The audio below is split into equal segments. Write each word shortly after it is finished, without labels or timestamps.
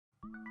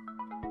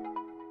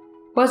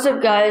What's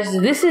up guys,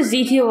 this is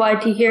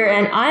ZTYT here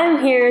and I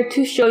am here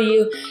to show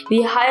you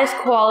the highest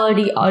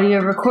quality audio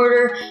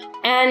recorder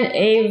and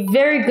a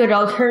very good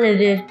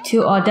alternative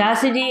to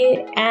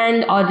Audacity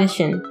and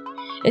Audition.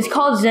 It's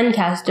called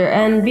Zencastr,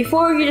 and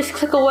before you just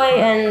click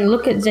away and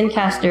look at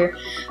Zencastr,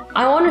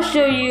 I want to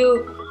show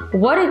you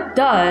what it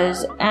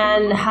does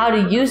and how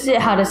to use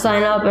it, how to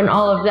sign up and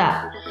all of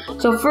that.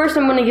 So first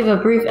I'm going to give a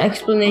brief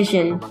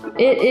explanation.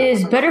 It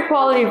is better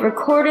quality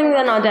recording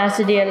than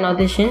Audacity and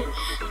Audition,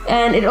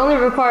 and it only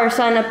requires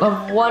sign up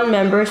of one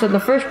member, so the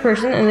first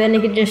person, and then you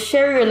can just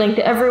share your link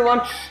to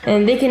everyone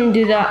and they can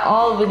do that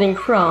all within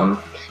Chrome.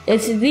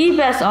 It's the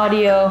best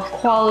audio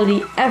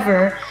quality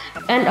ever,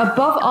 and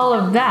above all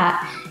of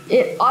that,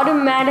 it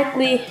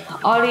automatically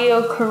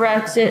audio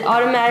corrects, it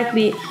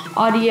automatically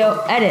audio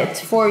edits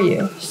for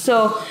you.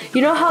 So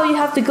you know how you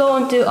have to go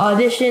into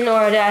Audition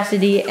or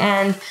Audacity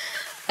and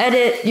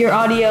edit your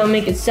audio,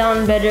 make it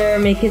sound better,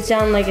 make it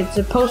sound like it's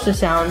supposed to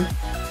sound?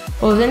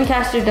 Well,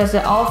 Zencastr does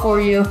it all for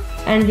you,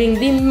 and being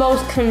the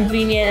most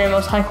convenient and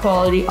most high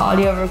quality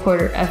audio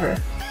recorder ever.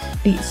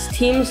 Beats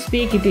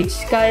TeamSpeak, it beats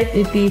Skype,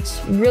 it beats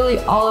really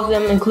all of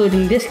them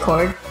including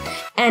Discord,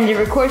 and it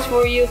records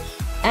for you.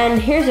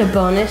 And here's a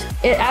bonus,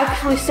 it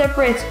actually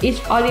separates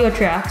each audio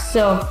track,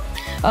 so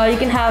you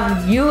can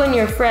have you and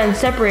your friends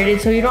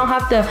separated so you don't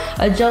have to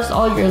adjust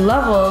all your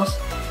levels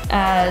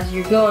as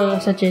you're going,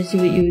 such as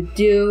what you would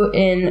do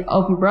in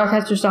Open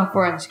Broadcaster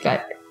software and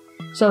Skype.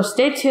 So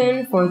stay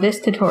tuned for this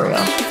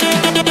tutorial.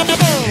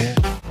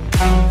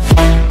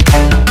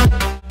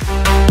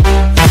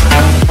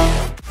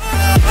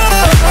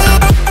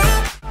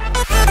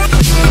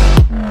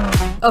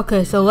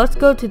 Okay, so let's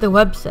go to the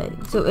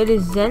website. So it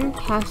is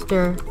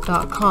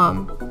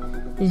zencastr.com.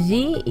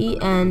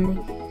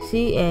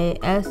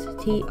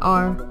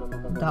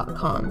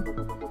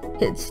 Zencastr.com.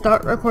 Hit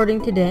start recording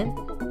today.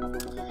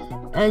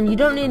 And you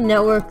don't need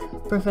network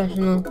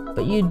professional,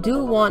 but you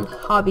do want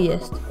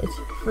hobbyist. It's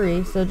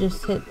free, so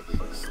just hit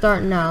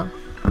start now.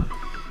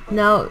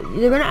 Now,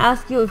 they're going to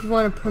ask you if you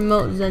want to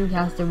promote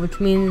Zencastr, which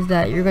means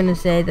that you're going to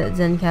say that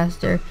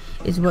Zencastr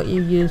is what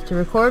you use to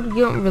record.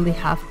 You don't really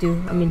have to.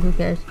 I mean, who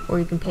cares? Or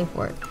you can pay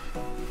for it.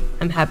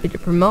 I'm happy to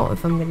promote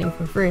if I'm getting it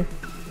for free.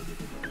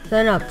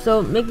 Sign up.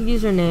 So make a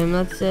username.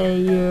 Let's say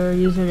your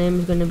username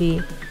is going to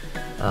be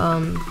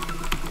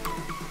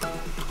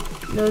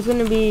it's going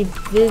to be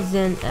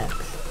VizNX.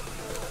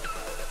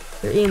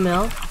 Your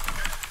email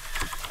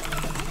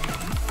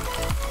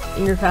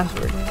and your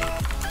password.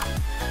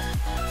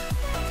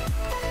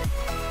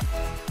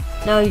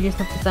 Now you just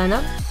have to sign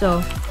up.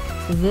 So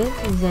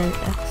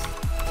VizNX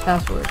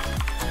password.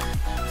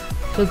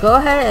 So go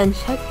ahead and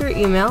check your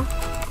email.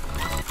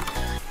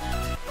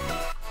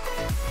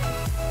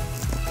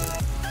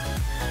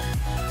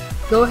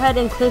 Go ahead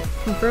and click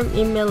confirm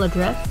email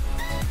address.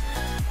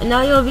 And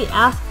now you'll be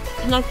asked to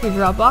connect your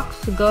Dropbox.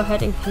 So go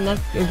ahead and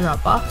connect your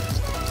Dropbox.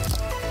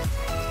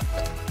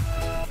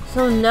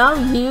 So now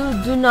you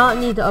do not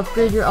need to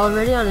upgrade. You're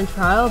already on a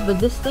trial, but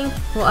this thing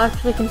will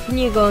actually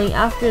continue going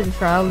after the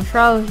trial. The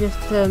trial is just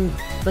to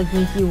make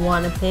you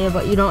want to pay,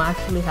 but you don't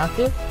actually have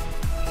to.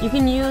 You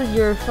can use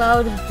your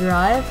cloud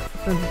drive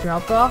for the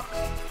Dropbox,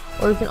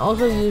 or you can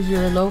also use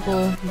your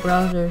local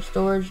browser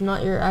storage,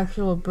 not your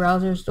actual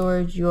browser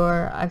storage,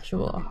 your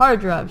actual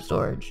hard drive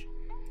storage.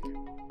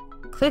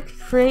 Click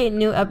create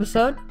new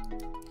episode.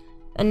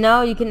 And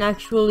now you can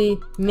actually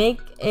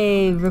make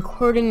a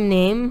recording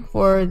name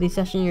for the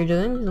session you're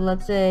doing. So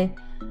let's say,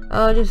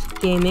 just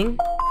gaming,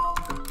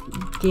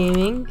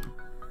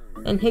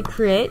 and hit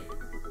create.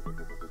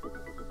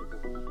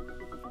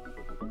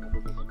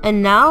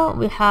 And now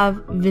we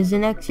have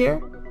VizNX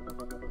here.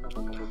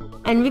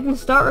 And we can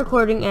start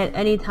recording at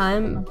any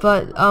time,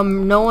 but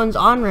no one's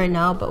on right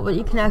now. But what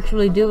you can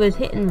actually do is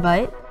hit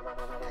invite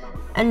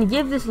and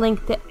give this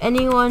link to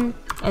anyone,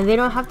 and they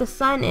don't have to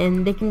sign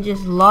in. They can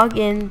just log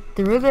in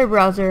through their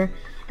browser,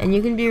 and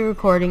you can be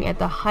recording at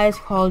the highest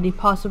quality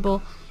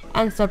possible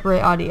and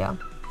separate audio.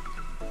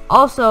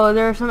 Also,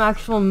 there's some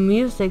actual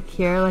music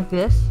here like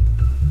this.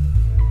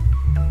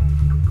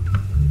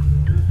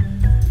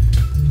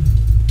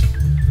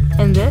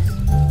 And this.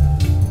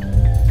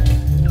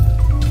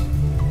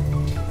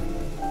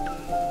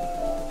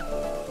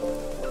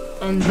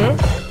 And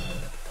this.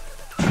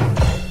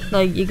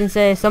 Like, you can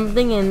say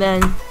something and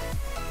then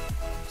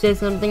say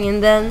something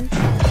and then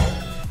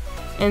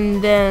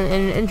an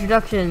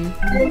introduction.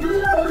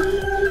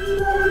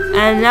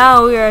 And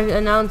now we are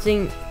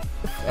announcing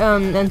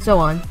and so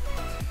on.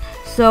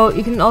 So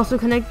you can also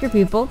connect your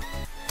people,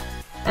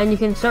 and you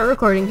can start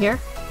recording here.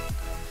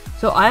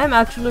 So I am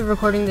actually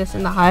recording this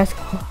in the highest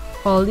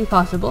quality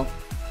possible.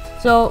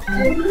 So,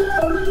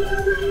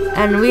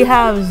 and we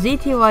have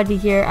ZTYT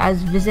here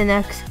as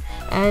VizNX,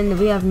 and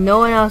we have no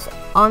one else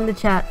on the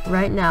chat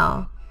right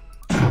now.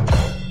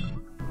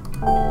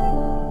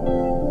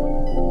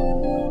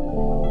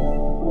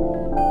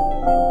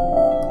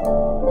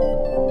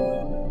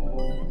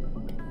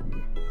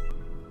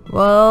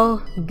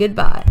 Well,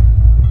 goodbye.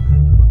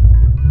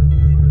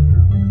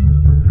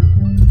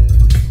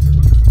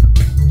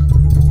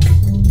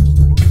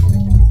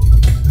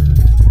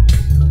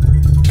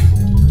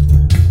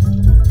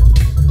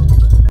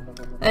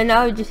 and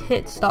now you just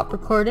hit stop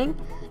recording,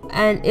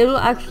 and it'll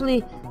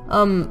actually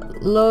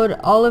load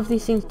all of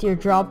these things to your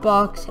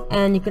Dropbox.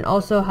 And you can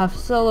also have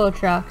solo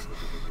tracks.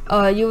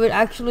 You would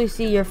actually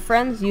see your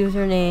friend's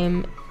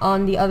username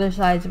on the other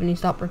sides when you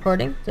stop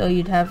recording. So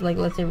you'd have, like,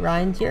 let's say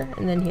Ryan's here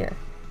and then here.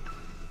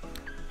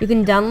 You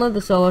can download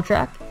the solo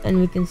track,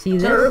 and we can see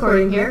this. Start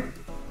recording here.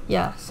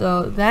 Yeah,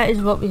 so that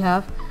is what we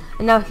have.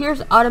 And now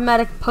here's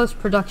automatic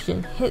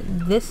post-production. Hit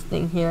this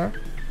thing here,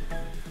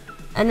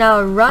 and now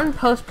run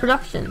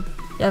post-production.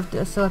 You have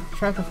to select the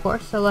track, of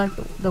course. Select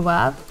the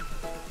WAV.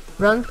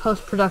 Run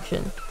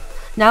post-production.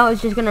 Now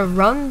it's just gonna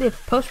run the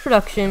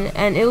post-production,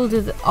 and it'll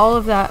do all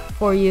of that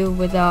for you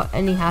without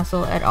any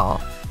hassle at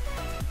all.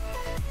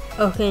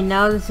 Okay,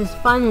 now this is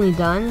finally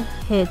done.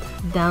 Hit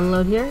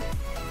download here,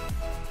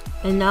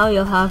 and now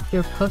you'll have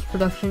your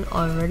post-production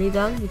already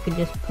done. You can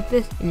just put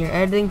this in your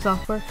editing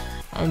software,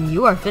 and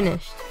you are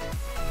finished.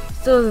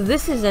 So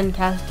this is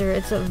Zencastr.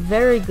 It's a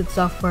very good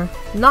software.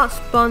 Not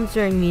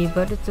sponsoring me,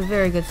 but it's a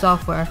very good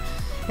software.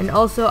 And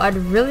also, I'd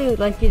really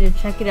like you to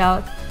check it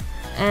out.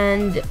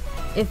 And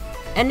if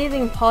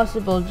anything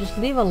possible, just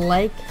leave a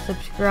like,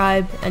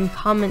 subscribe, and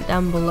comment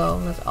down below.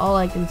 That's all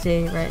I can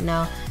say right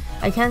now.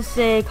 I can't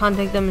say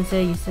contact them and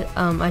say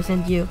I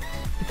sent you,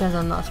 because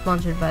I'm not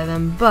sponsored by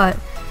them. But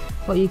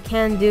what you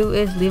can do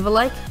is leave a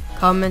like,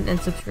 comment, and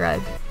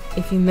subscribe.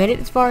 If you made it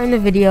this far in the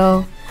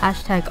video,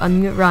 hashtag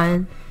unmute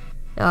Ryan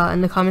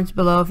in the comments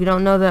below. If you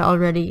don't know that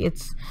already,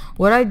 it's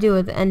what I do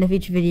at the end of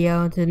each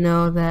video to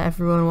know that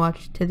everyone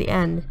watched to the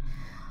end.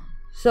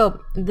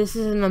 So this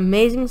is an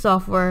amazing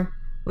software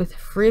with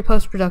free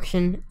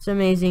post-production. It's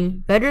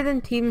amazing, better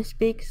than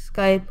TeamSpeak,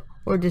 Skype,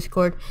 or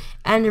Discord,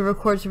 and it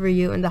records for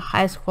you in the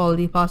highest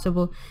quality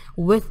possible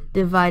with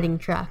dividing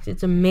tracks.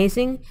 It's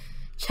amazing.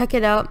 Check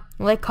it out.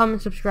 Like,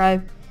 comment,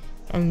 subscribe.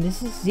 And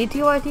this is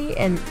ZTYT,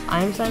 and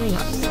I'm signing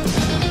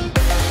up.